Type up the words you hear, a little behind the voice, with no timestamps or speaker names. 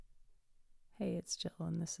Hey, it's Jill,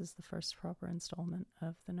 and this is the first proper installment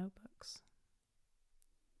of the Notebooks.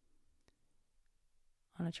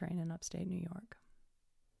 On a train in upstate New York.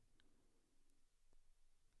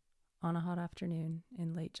 On a hot afternoon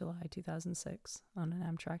in late July 2006, on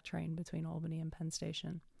an Amtrak train between Albany and Penn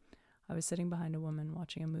Station, I was sitting behind a woman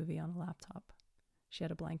watching a movie on a laptop. She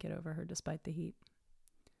had a blanket over her despite the heat.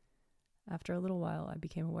 After a little while, I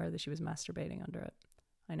became aware that she was masturbating under it.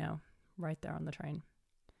 I know, right there on the train.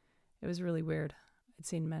 It was really weird. I'd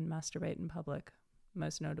seen men masturbate in public,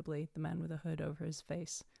 most notably the man with a hood over his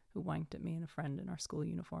face who wanked at me and a friend in our school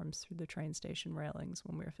uniforms through the train station railings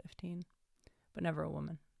when we were 15, but never a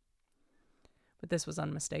woman. But this was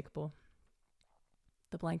unmistakable.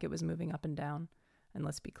 The blanket was moving up and down, and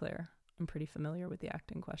let's be clear, I'm pretty familiar with the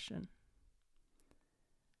act in question.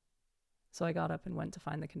 So I got up and went to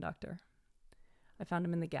find the conductor. I found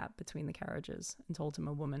him in the gap between the carriages and told him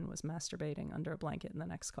a woman was masturbating under a blanket in the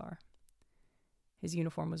next car. His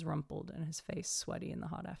uniform was rumpled and his face sweaty in the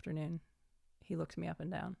hot afternoon. He looked me up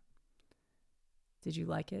and down. "Did you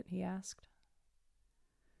like it?" he asked.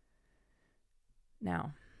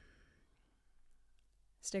 Now,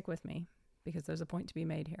 stick with me, because there's a point to be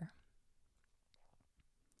made here.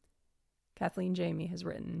 Kathleen Jamie has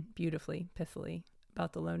written beautifully, pithily,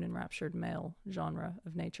 about the lone enraptured male genre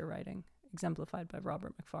of nature writing, exemplified by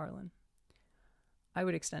Robert Macfarlane. I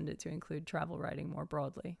would extend it to include travel writing more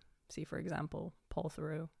broadly. See, for example, Paul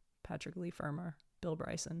Theroux, Patrick Leigh Fermor, Bill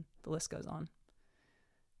Bryson, the list goes on.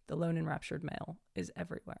 The lone enraptured male is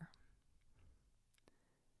everywhere.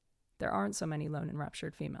 There aren't so many lone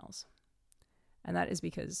enraptured females. And that is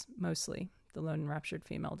because, mostly, the lone enraptured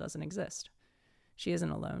female doesn't exist. She isn't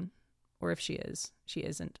alone, or if she is, she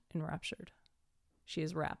isn't enraptured. She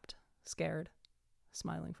is wrapped, scared,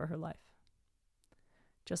 smiling for her life.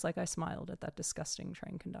 Just like I smiled at that disgusting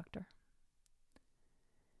train conductor.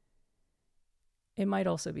 It might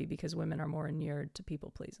also be because women are more inured to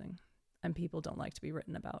people-pleasing, and people don't like to be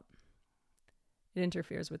written about. It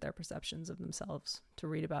interferes with their perceptions of themselves to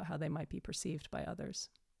read about how they might be perceived by others.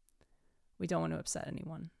 We don't want to upset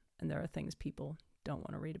anyone, and there are things people don't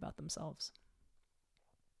want to read about themselves.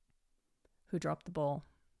 Who dropped the ball?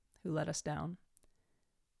 Who let us down?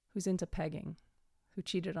 Who's into pegging? Who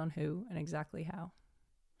cheated on who and exactly how?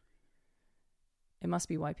 It must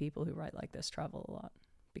be why people who write like this travel a lot,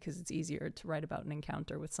 because it's easier to write about an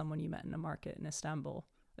encounter with someone you met in a market in Istanbul,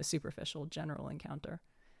 a superficial, general encounter,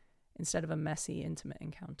 instead of a messy, intimate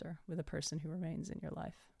encounter with a person who remains in your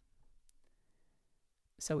life.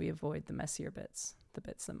 So we avoid the messier bits, the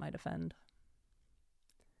bits that might offend.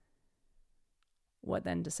 What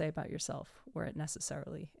then to say about yourself where it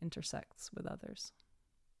necessarily intersects with others?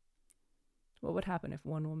 What would happen if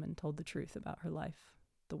one woman told the truth about her life?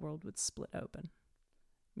 The world would split open.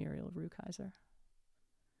 Muriel Rukeyser.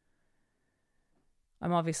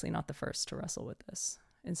 I'm obviously not the first to wrestle with this.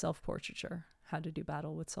 In self-portraiture, how to do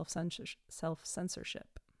battle with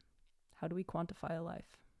self-censorship. How do we quantify a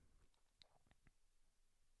life?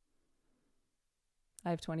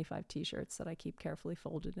 I have 25 t-shirts that I keep carefully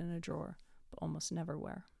folded in a drawer, but almost never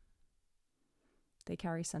wear. They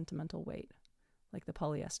carry sentimental weight, like the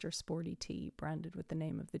polyester sporty tee branded with the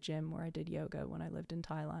name of the gym where I did yoga when I lived in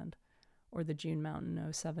Thailand, or the June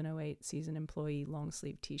Mountain 0708 season employee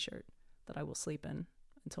long-sleeve t-shirt that I will sleep in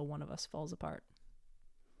until one of us falls apart.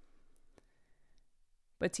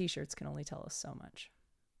 But t-shirts can only tell us so much.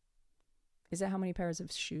 Is it how many pairs of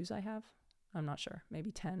shoes I have? I'm not sure.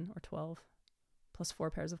 Maybe 10 or 12, plus 4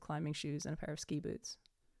 pairs of climbing shoes and a pair of ski boots.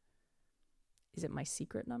 Is it my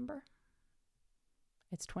secret number?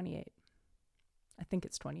 It's 28. I think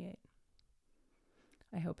it's 28.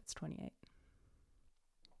 I hope it's 28.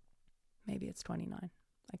 Maybe it's 29.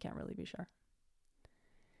 I can't really be sure.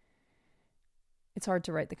 It's hard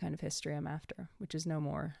to write the kind of history I'm after, which is no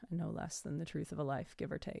more and no less than the truth of a life,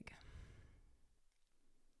 give or take.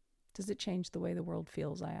 Does it change the way the world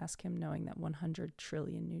feels, I ask him, knowing that 100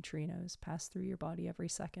 trillion neutrinos pass through your body every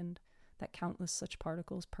second, that countless such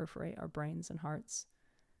particles perforate our brains and hearts?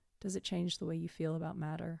 Does it change the way you feel about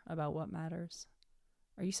matter, about what matters?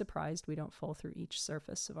 Are you surprised we don't fall through each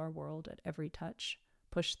surface of our world at every touch,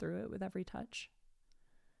 push through it with every touch?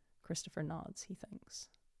 Christopher nods, he thinks.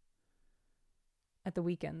 At the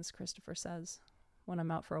weekends, Christopher says, when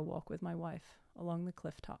I'm out for a walk with my wife along the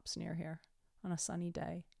cliff tops near here on a sunny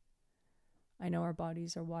day, I know our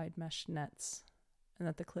bodies are wide meshed nets and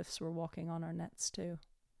that the cliffs we're walking on are nets too.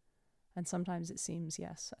 And sometimes it seems,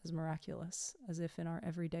 yes, as miraculous as if in our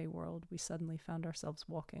everyday world we suddenly found ourselves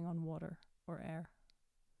walking on water or air.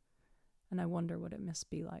 And I wonder what it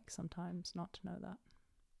must be like sometimes not to know that.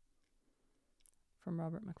 From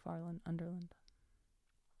Robert Macfarlane, Underland.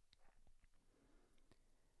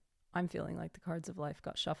 I'm feeling like the cards of life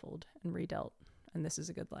got shuffled and redealt, and this is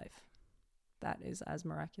a good life. That is as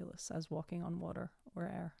miraculous as walking on water or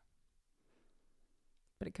air.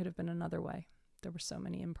 But it could have been another way. There were so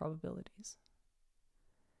many improbabilities.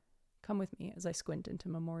 Come with me as I squint into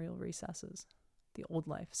memorial recesses. The old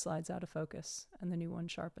life slides out of focus, and the new one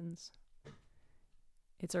sharpens.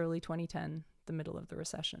 It's early 2010, the middle of the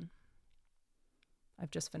recession.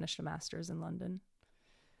 I've just finished a master's in London.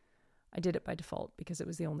 I did it by default because it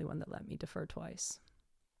was the only one that let me defer twice.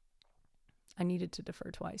 I needed to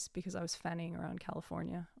defer twice because I was fannying around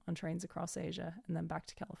California on trains across Asia and then back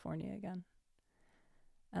to California again.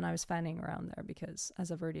 And I was fanning around there because,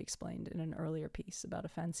 as I've already explained in an earlier piece about a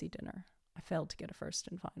fancy dinner, I failed to get a first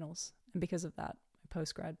in finals, and because of that, my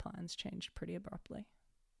post-grad plans changed pretty abruptly.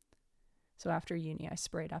 So after uni, I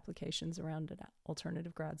sprayed applications around at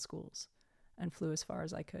alternative grad schools and flew as far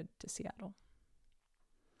as I could to Seattle.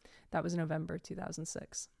 That was November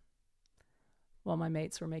 2006. While my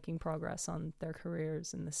mates were making progress on their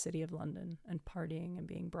careers in the city of London and partying and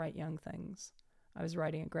being bright young things, I was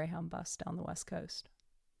riding a Greyhound bus down the West Coast.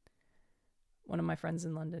 One of my friends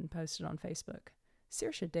in London posted on Facebook,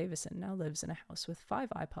 Saoirse Davison now lives in a house with 5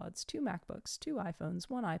 iPods, 2 MacBooks, 2 iPhones,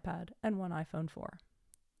 1 iPad, and 1 iPhone 4.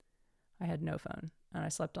 I had no phone, and I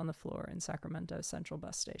slept on the floor in Sacramento's Central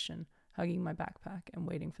Bus Station, hugging my backpack and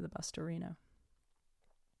waiting for the bus to Reno.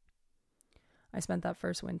 I spent that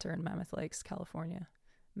first winter in Mammoth Lakes, California,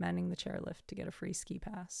 manning the chairlift to get a free ski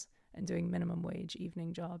pass and doing minimum wage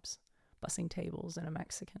evening jobs, bussing tables in a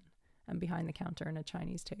Mexican and behind the counter in a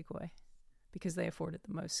Chinese takeaway, because they afforded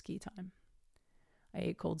the most ski time. I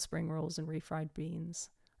ate cold spring rolls and refried beans.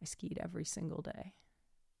 I skied every single day.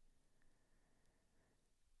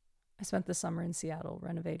 I spent the summer in Seattle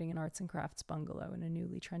renovating an arts and crafts bungalow in a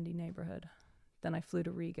newly trendy neighborhood. Then I flew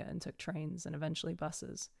to Riga and took trains and eventually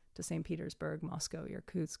buses to St. Petersburg, Moscow,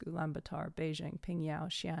 Irkutsk, Ulaanbaatar, Beijing, Pingyao,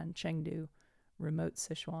 Xi'an, Chengdu, remote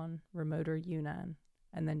Sichuan, remoter Yunnan,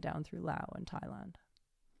 and then down through Laos and Thailand.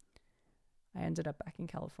 I ended up back in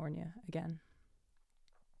California again.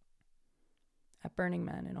 At Burning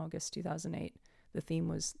Man in August 2008, the theme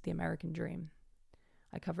was The American Dream.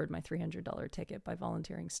 I covered my $300 ticket by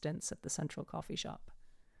volunteering stints at the Central Coffee Shop.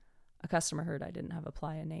 A customer heard I didn't have a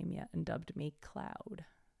playa name yet and dubbed me Cloud.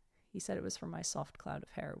 He said it was for my soft cloud of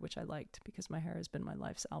hair, which I liked because my hair has been my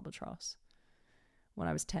life's albatross. When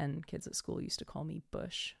I was 10, kids at school used to call me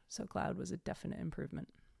Bush, so Cloud was a definite improvement.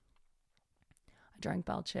 I drank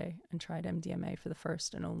Balche and tried MDMA for the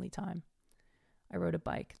first and only time. I rode a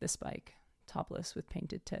bike, this bike, topless with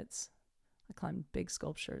painted tits. I climbed big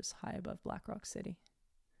sculptures high above Black Rock City.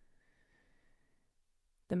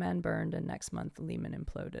 The man burned, and next month Lehman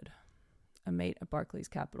imploded. A mate at Barclays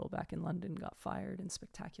Capital back in London got fired in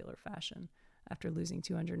spectacular fashion after losing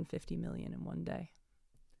 $250 million in one day.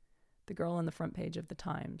 The girl on the front page of the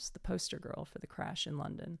Times, the poster girl for the crash in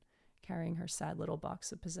London, carrying her sad little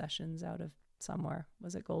box of possessions out of somewhere,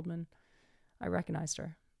 was at Goldman. I recognized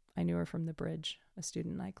her. I knew her from The Bridge, a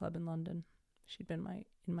student nightclub in London. She'd been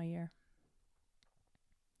in my year.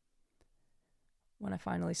 When I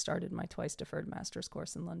finally started my twice-deferred master's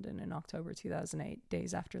course in London in October 2008,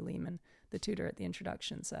 days after Lehman, the tutor at the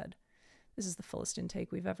introduction said, "This is the fullest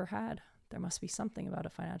intake we've ever had. There must be something about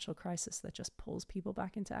a financial crisis that just pulls people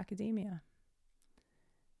back into academia."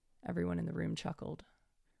 Everyone in the room chuckled.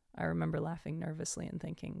 I remember laughing nervously and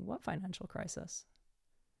thinking, what financial crisis?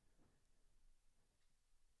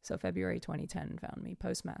 So February 2010 found me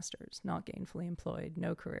postmasters, not gainfully employed,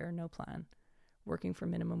 no career, no plan, working for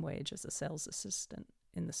minimum wage as a sales assistant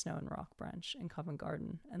in the Snow and Rock branch in Covent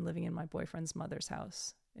Garden and living in my boyfriend's mother's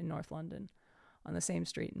house in North London, on the same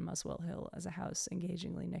street in Muswell Hill as a house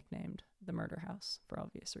engagingly nicknamed the Murder House for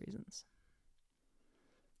obvious reasons.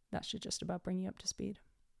 That should just about bring you up to speed.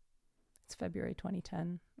 It's February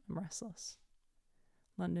 2010. I'm restless.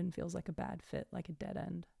 London feels like a bad fit, like a dead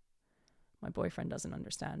end. My boyfriend doesn't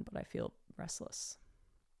understand, but I feel restless.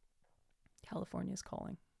 California's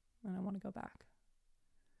calling, and I want to go back.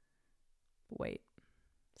 But wait,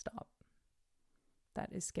 stop.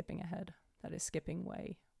 That is skipping ahead. That is skipping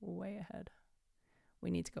way, way ahead. We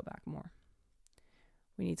need to go back more.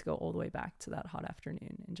 We need to go all the way back to that hot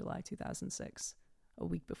afternoon in July 2006, a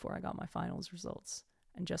week before I got my finals results,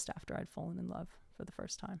 and just after I'd fallen in love for the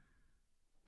first time.